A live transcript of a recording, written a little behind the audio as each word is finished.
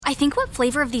I think what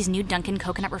flavor of these new Dunkin'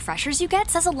 coconut refreshers you get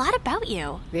says a lot about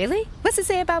you. Really? What's it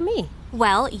say about me?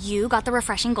 Well, you got the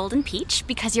refreshing golden peach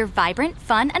because you're vibrant,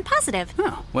 fun, and positive.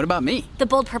 Oh, what about me? The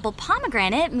bold purple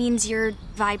pomegranate means you're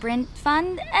vibrant,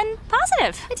 fun, and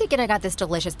positive. I take it I got this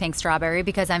delicious pink strawberry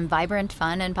because I'm vibrant,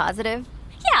 fun, and positive.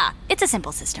 Yeah, it's a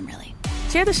simple system, really.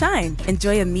 Share the shine.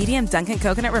 Enjoy a medium Dunkin'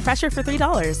 coconut refresher for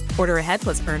 $3. Order ahead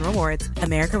plus earn rewards.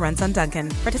 America runs on Dunkin'.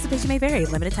 Participation may vary.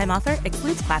 Limited time offer.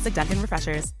 Excludes classic Dunkin'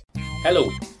 refreshers.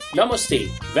 Hello, Namaste,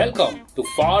 welcome to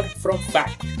Far From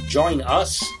Fact. Join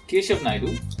us, Keshav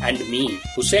Naidu, and me,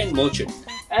 Hussein Merchant,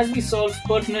 as we solve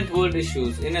pertinent world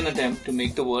issues in an attempt to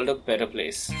make the world a better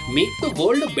place. Make the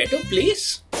world a better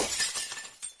place?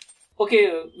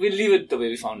 Okay, we'll leave it the way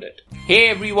we found it. Hey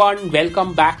everyone,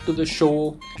 welcome back to the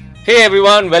show. Hey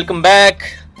everyone, welcome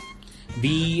back.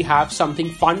 We have something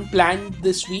fun planned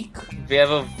this week. We have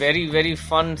a very, very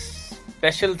fun,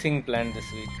 special thing planned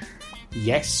this week.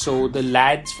 Yes, so the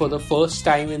lads, for the first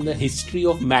time in the history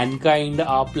of mankind,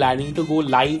 are planning to go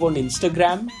live on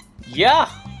Instagram. Yeah,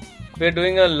 we're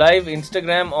doing a live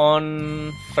Instagram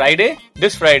on Friday,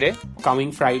 this Friday.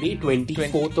 Coming Friday,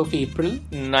 24th of April.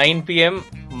 9 p.m.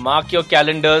 Mark your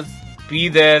calendars, be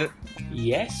there.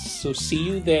 Yes, so see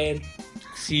you there.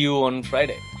 See you on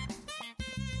Friday.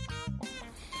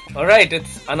 Alright,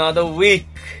 it's another week.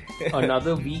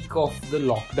 Another week of the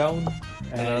lockdown.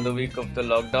 Another week of the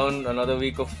lockdown. Another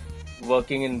week of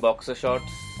working in boxer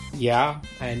shorts. Yeah,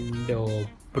 and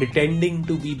pretending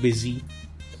to be busy.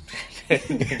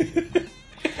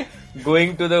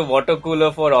 Going to the water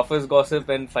cooler for office gossip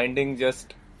and finding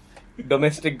just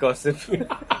domestic gossip.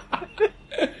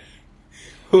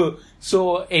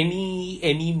 So,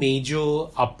 any major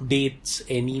updates,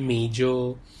 any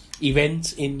major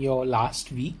events in your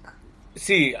last week?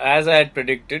 See, as I had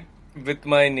predicted, with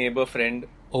my neighbor friend,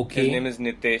 okay. His name is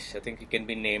Nitesh. I think he can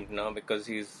be named now because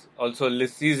he's also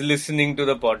he's listening to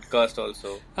the podcast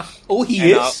also. Oh,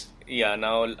 he is?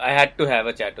 Now I had to have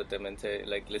a chat with him and say,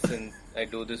 like, listen, I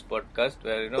do this podcast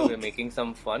where, we're making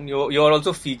some fun. You're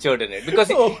also featured in it. Because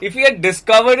if he had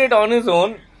discovered it on his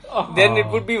own, then it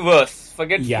would be worse.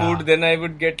 Forget food, then I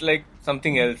would get like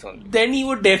something else only. Then he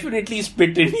would definitely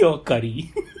spit in your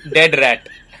curry. Dead rat.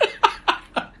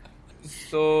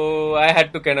 So I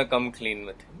had to kind of come clean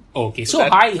with him. Okay, so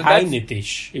hi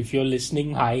Nitish. If you're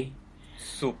listening, hi.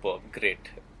 Super, great.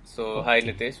 So hi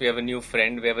Nitish, we have a new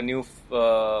friend. We have a new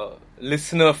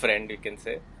listener friend, you can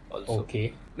say also.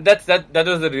 Okay. But that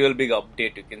was the real big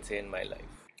update, you can say, in my life.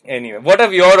 Anyway, what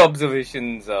have your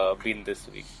observations been this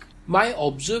week? My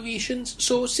observations.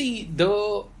 So see,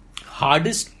 the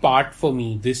hardest part for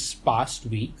me this past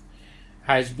week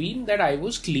has been that I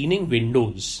was cleaning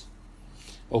windows.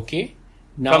 Okay.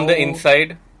 Now, from the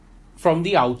inside? From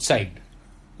the outside.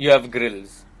 You have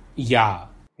grills? Yeah.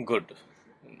 Good.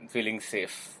 Feeling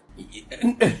safe.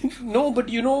 No, but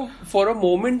for a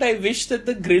moment I wish that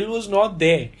the grill was not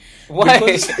there.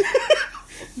 Why?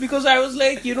 Because I was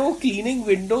like, cleaning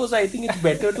windows, I think it's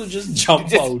better to just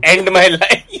jump out. End my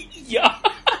life. Yeah.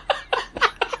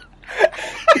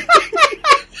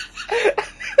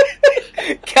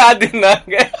 क्या दिन आ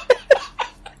गए?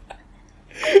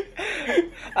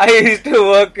 I used to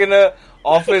work in a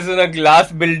office in a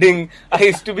glass building. I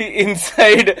used to be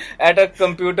inside at a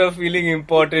computer feeling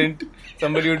important.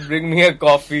 Somebody would bring me a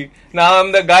coffee. Now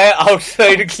I'm the guy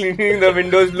outside cleaning the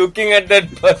windows, looking at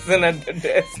that person at the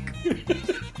desk.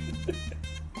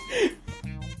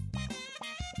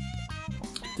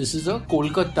 This is a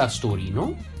Kolkata story,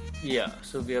 no? Yeah,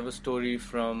 so we have a story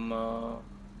from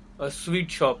a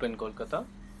sweet shop in Kolkata.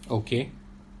 Okay.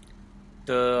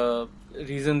 The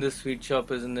reason this sweet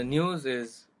shop is in the news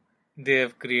is they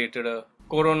have created a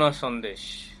Corona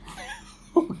Sandesh.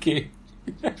 Okay.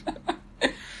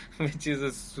 Which is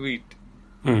a sweet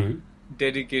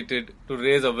dedicated to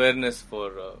raise awareness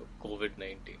for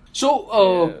COVID-19.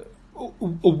 So,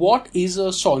 what is a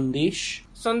Sandesh?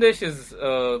 Sandesh is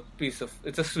a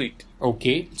it's a sweet.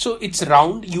 Okay. So, it's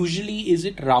round. Usually, is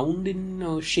it round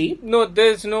in shape? No,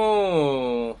 there's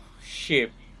no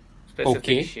shape.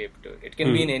 Specific shape to it. It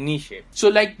can be in any shape. So,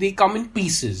 like, they come in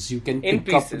pieces. You can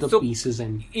pick up the pieces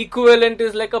and... Equivalent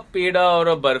is like a peda or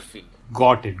a barfi.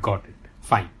 Got it.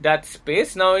 Fine. That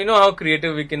space. Now, you know how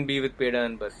creative we can be with peda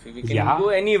and barfi. We can go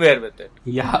anywhere with it.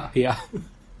 Yeah.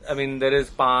 I mean, there is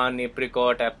pan,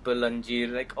 apricot, apple,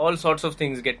 anjeer, like all sorts of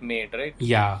things get made, right?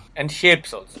 Yeah. And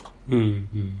shapes also.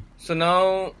 So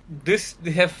now, this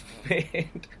they have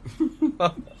made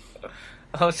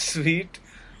a sweet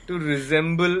to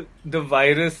resemble the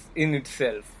virus in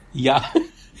itself. Yeah.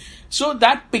 So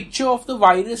that picture of the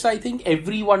virus, I think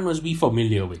everyone must be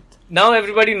familiar with. Now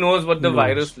everybody knows what the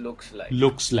virus looks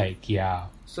like. Yeah.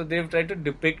 So they've tried to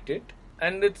depict it,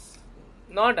 and it's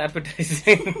not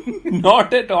appetizing,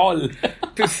 Not at all.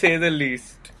 to say the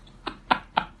least.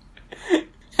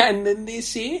 And then they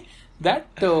say that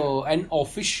an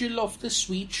official of the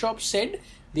sweet shop said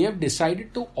they have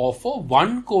decided to offer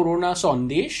one Corona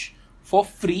Sandesh for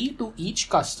free to each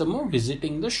customer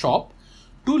visiting the shop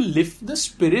to lift the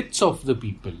spirits of the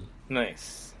people.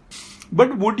 Nice.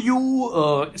 But would you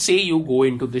say you go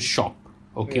into this shop,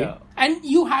 okay, Yeah. and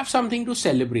you have something to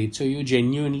celebrate, so you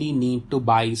genuinely need to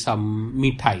buy some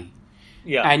mithai,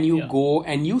 Yeah. and you yeah. go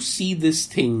and you see this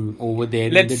thing over there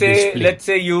in Let's the say display. let's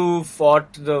say you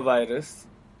fought the virus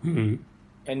Mhm.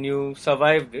 and you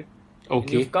survived it. And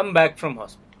Okay. you've come back from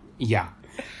hospital. Yeah.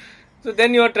 So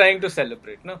then you are trying to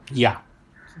celebrate, no? Yeah.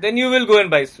 Then you will go and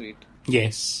buy sweet.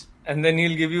 Yes. And then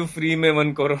he'll give you free mein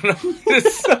one Corona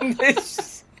Sandesh.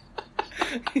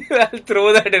 I'll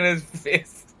throw that in his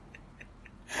face.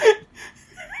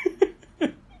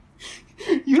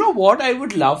 You know what I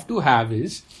would love to have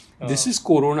is, this is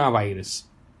coronavirus.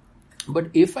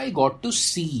 But if I got to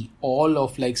see all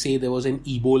of, like, say there was an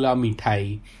Ebola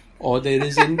mithai, or there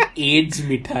is an AIDS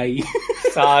mithai.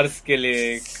 SARS के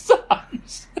लिए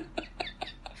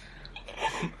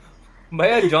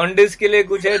भैया jaundice के लिए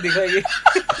कुछ है दिखाइए.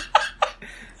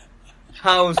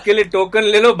 हाँ उसके लिए टोकन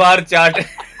ले लो बाहर चाट.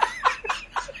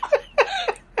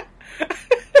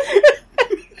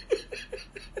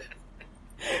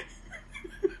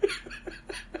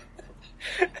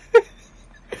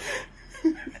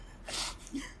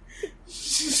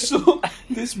 So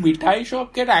this mithai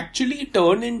shop can actually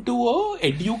turn into a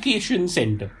education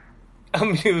center.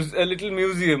 A little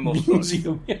museum of sorts.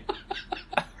 Museum.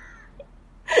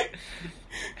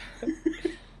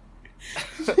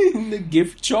 In the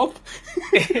gift shop.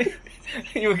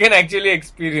 You can actually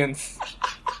experience.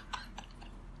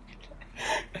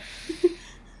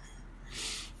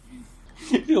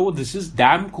 Oh, this is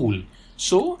damn cool.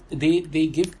 So they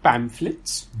give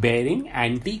pamphlets bearing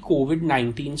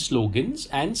anti-COVID-19 slogans,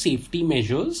 and safety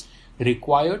measures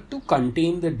required to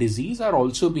contain the disease are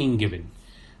also being given.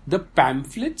 The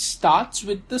pamphlet starts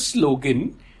with the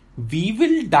slogan, "We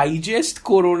will digest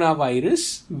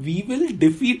coronavirus, we will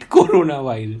defeat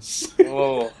coronavirus."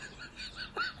 Oh.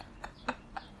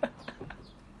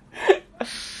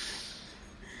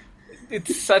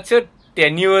 It's such a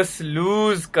tenuous,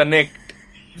 loose connect.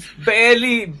 It's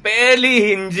barely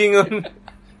hinging on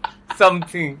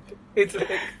something. It's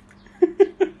like...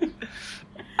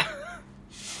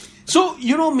 So,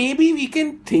 maybe we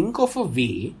can think of a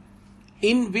way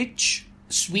in which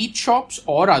sweet shops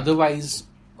or otherwise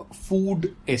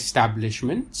food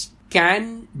establishments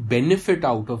can benefit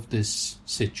out of this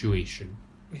situation.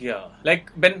 Yeah. Like,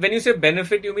 when you say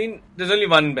benefit, you mean there's only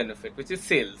one benefit, which is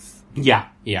sales. Yeah.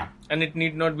 And it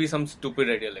need not be some stupid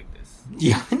idea like this.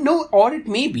 Yeah, no, or it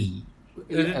may be.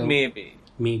 It may be.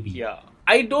 Maybe. Yeah.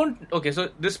 I don't... Okay, so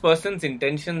this person's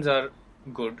intentions are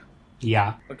good.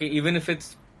 Yeah. Okay, even if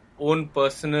it's own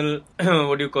personal,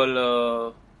 what do you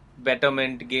call,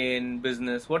 betterment, gain,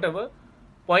 business, whatever.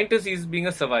 Point is, he's being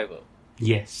a survivor.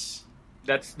 Yes.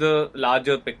 That's the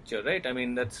larger picture, right? I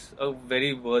mean, that's a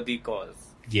very worthy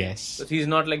cause. Yes. But he's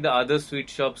not like the other sweet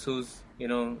shops who's,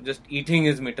 just eating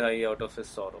his mithai out of his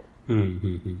sorrow.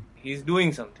 Mm-hmm. He's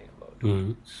doing something about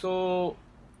it. So,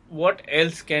 what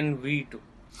else can we do?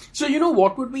 So,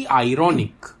 what would be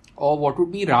ironic, or what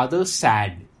would be rather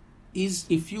sad, is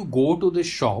if you go to the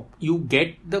shop, you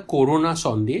get the Corona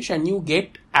Sandesh and you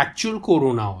get actual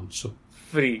Corona also.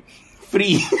 Free.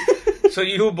 So,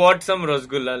 you bought some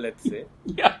Rasgulla, let's say.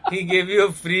 Yeah. He gave you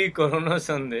a free Corona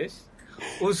Sandesh.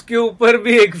 Uske upar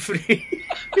bhi ek free.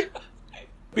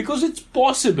 Because it's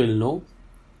possible, no?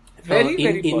 Very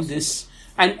in possible. this,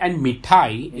 and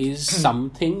mithai is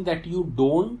something that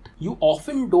you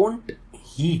often don't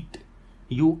heat.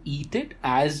 You eat it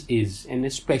as is, and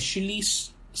especially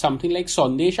something like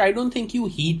Sandesh, I don't think you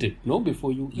heat it, no,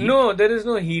 before you eat. No, there is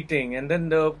no heating, and then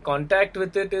the contact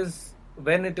with it is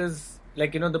when it is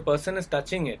like, the person is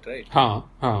touching it, right?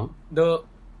 The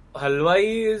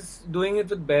halwai is doing it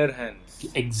with bare hands.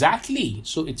 Exactly.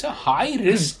 So it's a high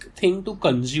risk thing to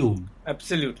consume.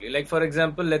 Absolutely. Like, for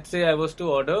example, let's say I was to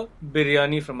order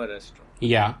biryani from a restaurant.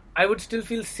 Yeah. I would still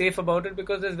feel safe about it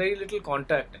because there's very little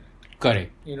contact in it.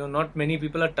 Correct. Not many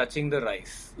people are touching the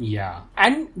rice. Yeah.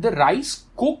 And the rice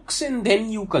cooks and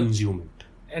then you consume it.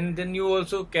 And then you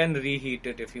also can reheat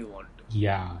it if you want to.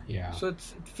 Yeah. So it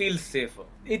feels safer.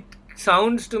 It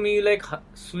sounds to me like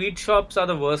sweet shops are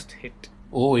the worst hit.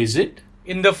 Oh, is it?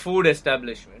 In the food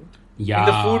establishment. Yeah. In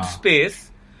the food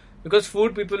space. Because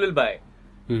food people will buy.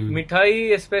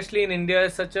 Mithai, especially in India,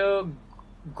 is such a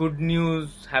good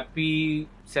news, happy,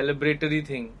 celebratory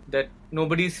thing that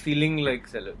nobody's feeling like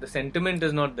the sentiment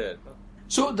is not there.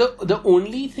 So the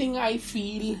only thing I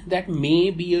feel that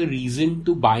may be a reason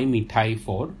to buy mithai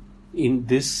for in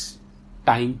this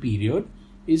time period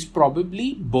is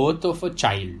probably birth of a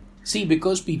child. See,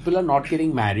 because people are not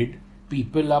getting married,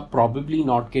 people are probably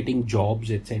not getting jobs,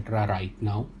 etc. right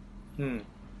now.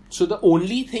 So the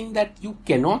only thing that you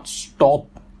cannot stop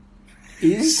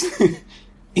is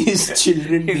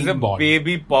children Is a being born.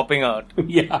 baby popping out.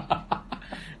 Yeah.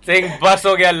 Saying, bus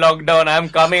ho gaya lockdown, I'm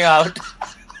coming out.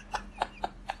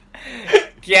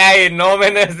 क्या है 9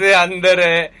 महीने से अंदर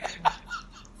है.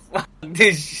 Fuck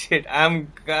this shit, I'm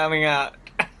coming out.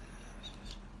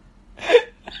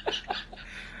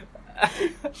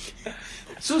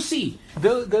 So see,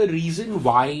 the reason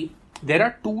why there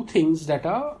are two things that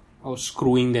are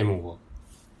screwing them over.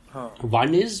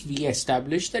 One is we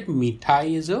established that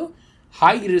mithai is a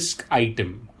high risk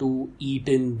item to eat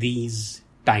in these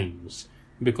times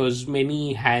because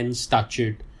many hands touch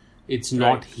it. It's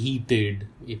not heated.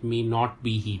 It may not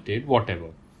be heated, whatever.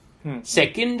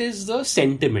 Second is the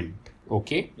sentiment.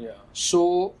 Okay? Yeah.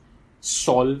 So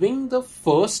solving the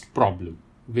first problem,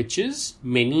 which is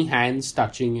many hands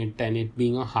touching it and it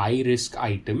being a high risk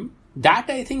item, that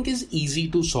I think is easy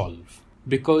to solve.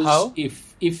 Because How?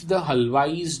 if the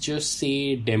halwais just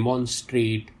say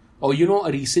demonstrate, or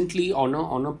recently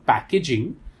on a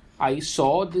packaging, I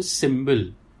saw this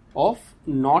symbol of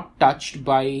not touched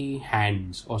by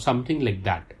hands or something like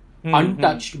that.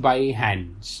 Untouched by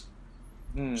hands.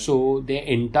 So their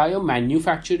entire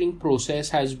manufacturing process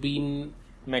has been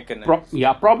Mechanized.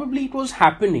 probably it was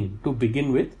happening to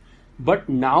begin with, but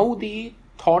now they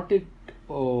thought it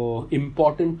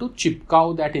important to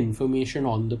chipkow that information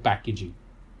on the packaging.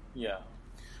 Yeah.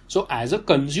 So as a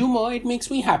consumer, it makes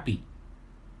me happy.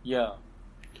 Yeah.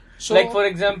 So, Like for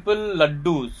example,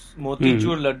 laddus,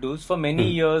 motichur laddus, for many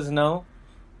years now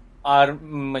are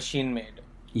machine made.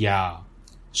 yeah.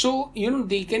 So,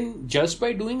 they can, just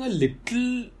by doing a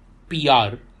little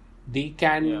PR, they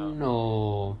can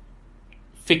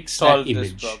fix Solve that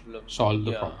this image. problem. Solve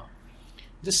the Yeah. problem.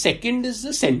 The second is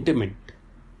the sentiment.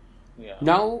 Yeah.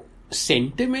 Now,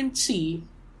 sentiment, see,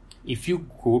 if you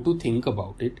go to think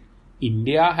about it,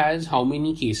 India has how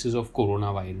many cases of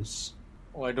coronavirus?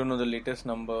 Oh, I don't know the latest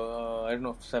number. I don't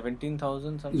know,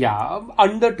 17,000 something? Yeah,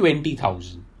 under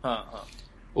 20,000.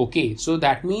 Okay, so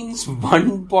that means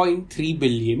 1.3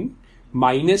 billion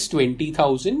minus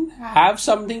 20,000 have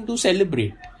something to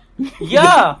celebrate.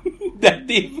 Yeah. That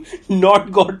they've not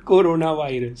got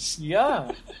coronavirus.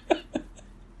 Yeah.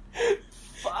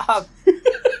 Fuck.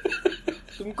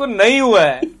 तुमको नहीं हुआ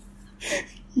है.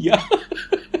 Yeah.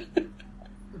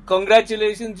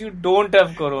 Congratulations, you don't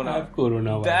have corona. Have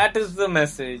coronavirus. That is the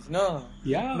message, no?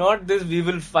 Yeah. Not this, we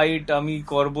will fight, Ami,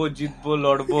 Korbo, Jitbo,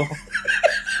 Lordbo.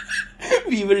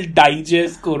 We will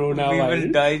digest coronavirus. We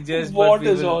will digest, What but we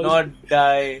is will all- not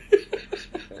die.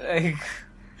 Like,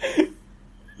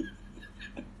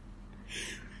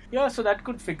 yeah, so that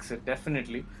could fix it,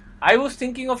 definitely. I was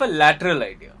thinking of a lateral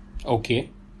idea. Okay.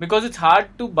 Because it's hard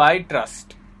to buy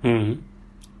trust. Hmm.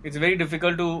 It's very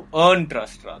difficult to earn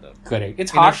trust, rather. Correct.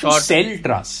 It's In a hard to short- sell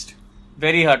trust.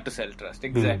 Very hard to sell trust,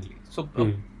 exactly. So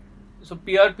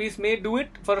PRPs may do it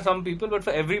for some people, but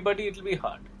for everybody it will be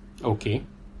hard. Okay.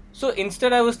 So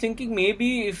instead I was thinking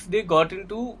maybe if they got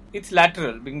into, it's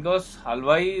lateral, because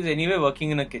halwai is anyway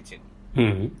working in a kitchen.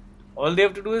 All they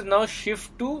have to do is now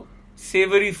shift to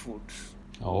savory foods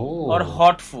Oh. or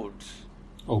hot foods.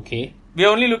 Okay. We are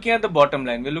only looking at the bottom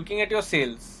line. We're looking at your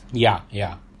sales. Yeah,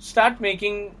 yeah. Start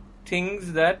making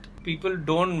things that people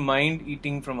don't mind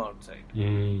eating from outside.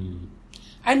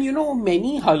 And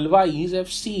many halwais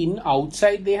I've seen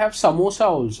outside, they have samosa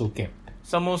also kept.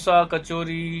 Samosa,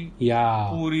 kachori, Yeah.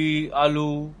 puri,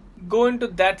 aloo. Go into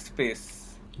that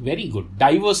space. Very good.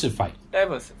 Diversify.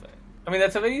 Diversify. I mean,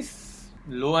 that's a very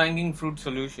low-hanging fruit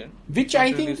solution. Which Not I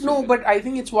really think, no, simple. but I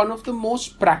think it's one of the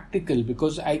most practical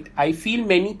because I feel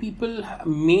many people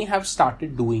may have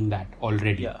started doing that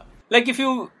already. Yeah. Like if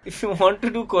you want to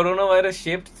do coronavirus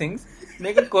shaped things,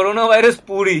 make a coronavirus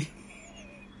puri.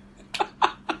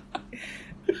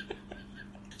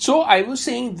 So I was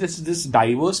saying this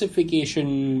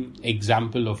diversification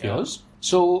example of yours.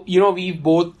 So, we've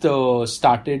both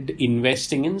started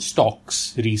investing in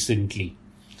stocks recently.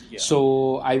 Yeah.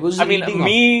 So I was I mean,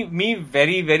 reading me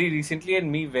very, very recently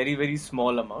and me very, very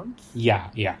small amounts.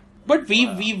 Yeah. But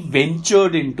we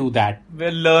ventured into that.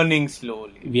 We're learning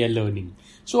slowly. We are learning.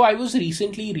 So I was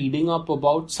recently reading up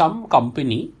about some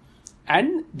company,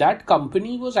 and that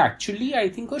company was actually, I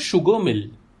think, a sugar mill.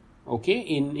 Okay,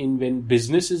 in when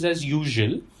business is as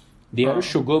usual, They are a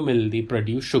sugar mill. They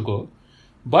produce sugar.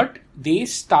 But they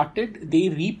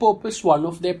repurposed one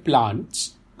of their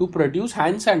plants to produce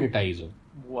hand sanitizer.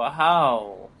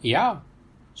 Wow. Yeah.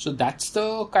 So that's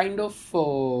the kind of,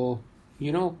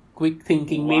 quick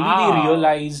thinking. Maybe Wow. they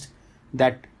realized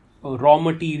that raw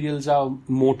materials are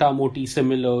moti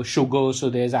similar, sugar, so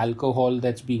there's alcohol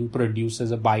that's being produced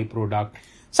as a byproduct.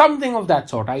 Something of that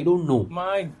sort. I don't know.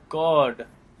 My God.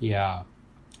 Yeah.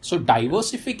 So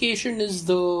diversification is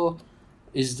the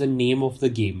name of the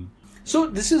game. So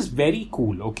this is very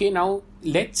cool. Okay, now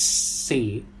let's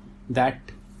say that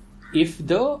if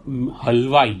the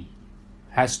halwai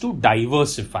has to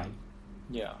diversify,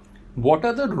 Yeah. what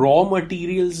are the raw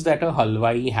materials that a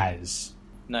halwai has?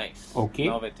 Nice. Okay.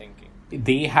 Now we're thinking.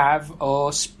 They have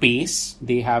a space,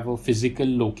 they have a physical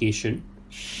location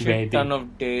where Shit ton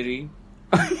of dairy.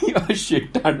 a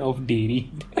shit ton of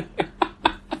dairy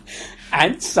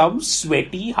and some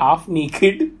sweaty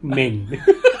half-naked men.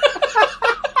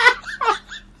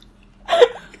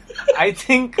 I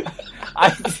think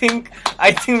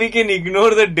we can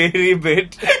ignore the dairy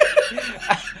bit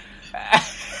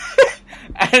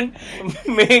and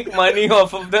make money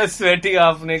off of the sweaty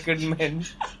half-naked men.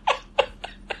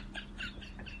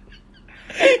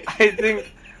 I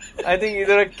think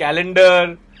either a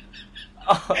calendar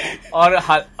or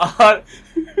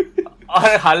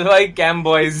halwai cam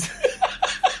boys.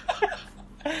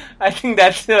 I think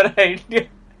that's your idea.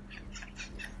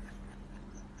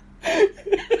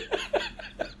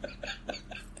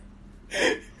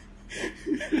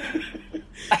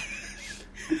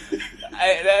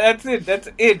 That's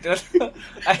it.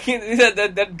 I can see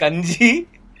that Ganji,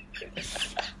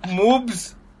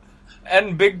 Moobs,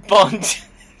 and Big Paunch.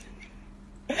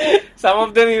 Some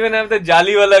of them even have the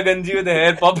Jali wala Ganji with the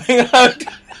hair popping out.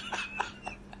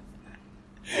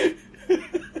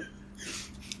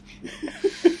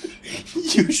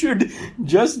 You should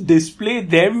just display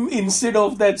them instead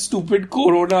of that stupid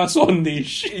Corona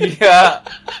Sandesh. Yeah.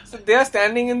 So they are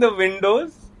standing in the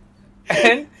windows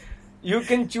and you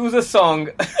can choose a song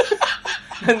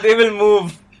and they will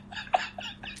move.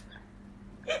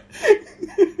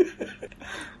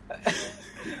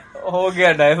 Oh,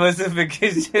 yeah,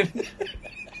 diversification.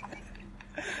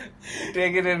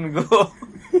 Take it and go.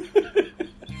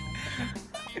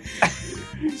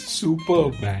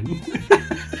 Superb, man.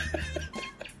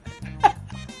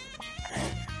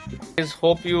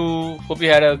 Hope you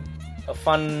had a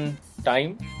fun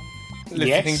time listening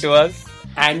Yes. to us.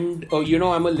 And,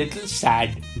 I'm a little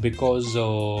sad because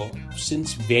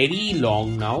since very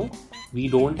long now, we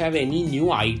don't have any new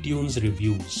iTunes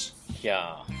reviews.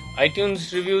 Yeah.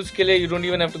 iTunes reviews ke liye you don't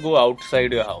even have to go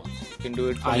outside your house. You can do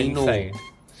it from I know. inside.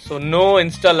 So no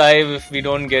Insta Live if we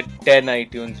don't get 10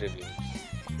 iTunes reviews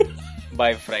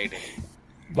by Friday.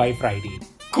 By Friday.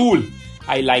 Cool.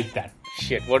 I like that.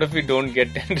 Shit, what if we don't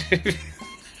get 10 reviews?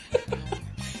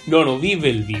 No, we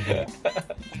will.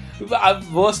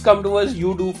 Worst come to worst,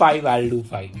 you do 5, I'll do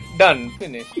 5. Done.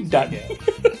 Finished. Done. Yeah.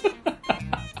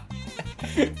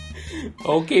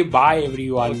 Okay, bye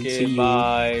everyone. Okay, See you.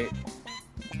 bye.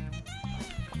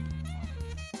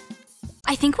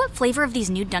 I think what flavor of these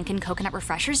new Dunkin' coconut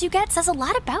refreshers you get says a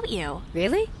lot about you.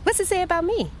 Really? What's it say about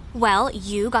me? Well,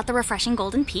 you got the refreshing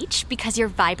golden peach because you're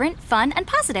vibrant, fun, and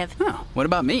positive. Oh, what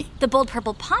about me? The bold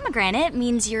purple pomegranate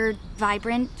means you're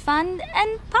vibrant, fun,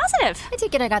 and positive. I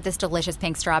take it I got this delicious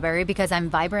pink strawberry because I'm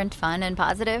vibrant, fun, and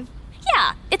positive.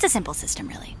 Yeah, it's a simple system,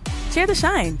 really. Share the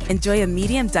shine. Enjoy a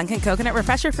medium Dunkin' coconut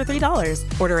refresher for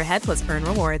 $3. Order ahead plus earn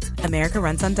rewards. America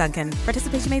runs on Dunkin'.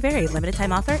 Participation may vary. Limited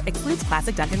time offer. Excludes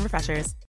classic Dunkin' refreshers.